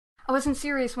I wasn't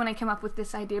serious when I came up with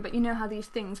this idea, but you know how these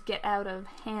things get out of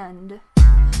hand.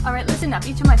 Alright, listen up.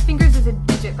 Each of my fingers is a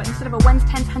digit, but instead of a ones,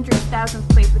 tens, hundreds, thousands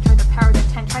place, which are the powers of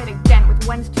 10, try it again with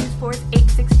ones, twos, fours, 8,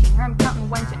 16. Here I'm counting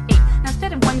 1 to 8. Now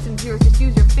instead of ones and zeros, just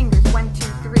use your fingers, 1, 2,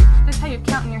 3. That's how you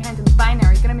count in your hands in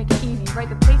binary. Gonna make it easy. Write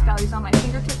the place values on my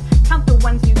fingertips. Count the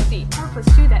ones you see. 4 plus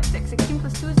 2, that's 6. 16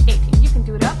 plus 2 is 18. You can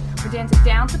do it up or dance it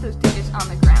down. Put those digits on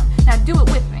the ground. Now do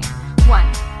it with me. 1,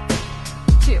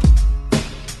 2,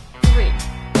 3,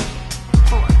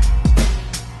 4,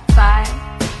 5,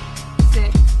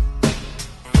 6,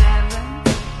 7,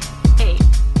 8.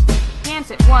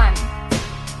 Dance it. 1,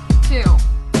 2,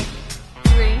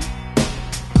 3,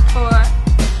 4,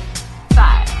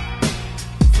 5,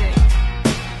 6,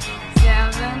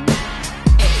 7,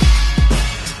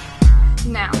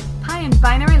 8. Now, pi in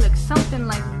binary looks something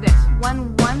like this.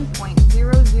 11.001001 ...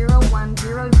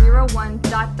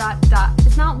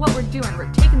 It's not what we're doing.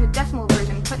 We're taking the decimal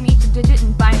version, putting each digit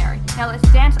in binary. Now let's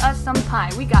dance us some pi.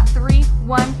 We got 3,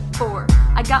 1, 4.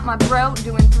 I got my bro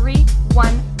doing 3,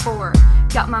 1, 4.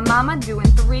 Got my mama doing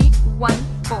 3, 1,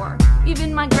 4.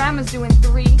 Even my grandma's doing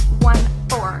 3, 1,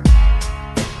 4.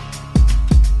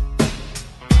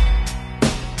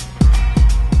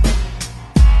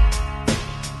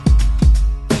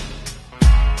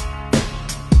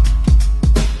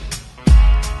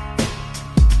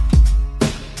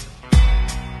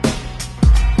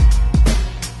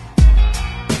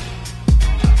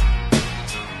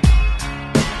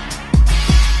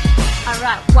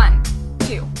 Alright, 1,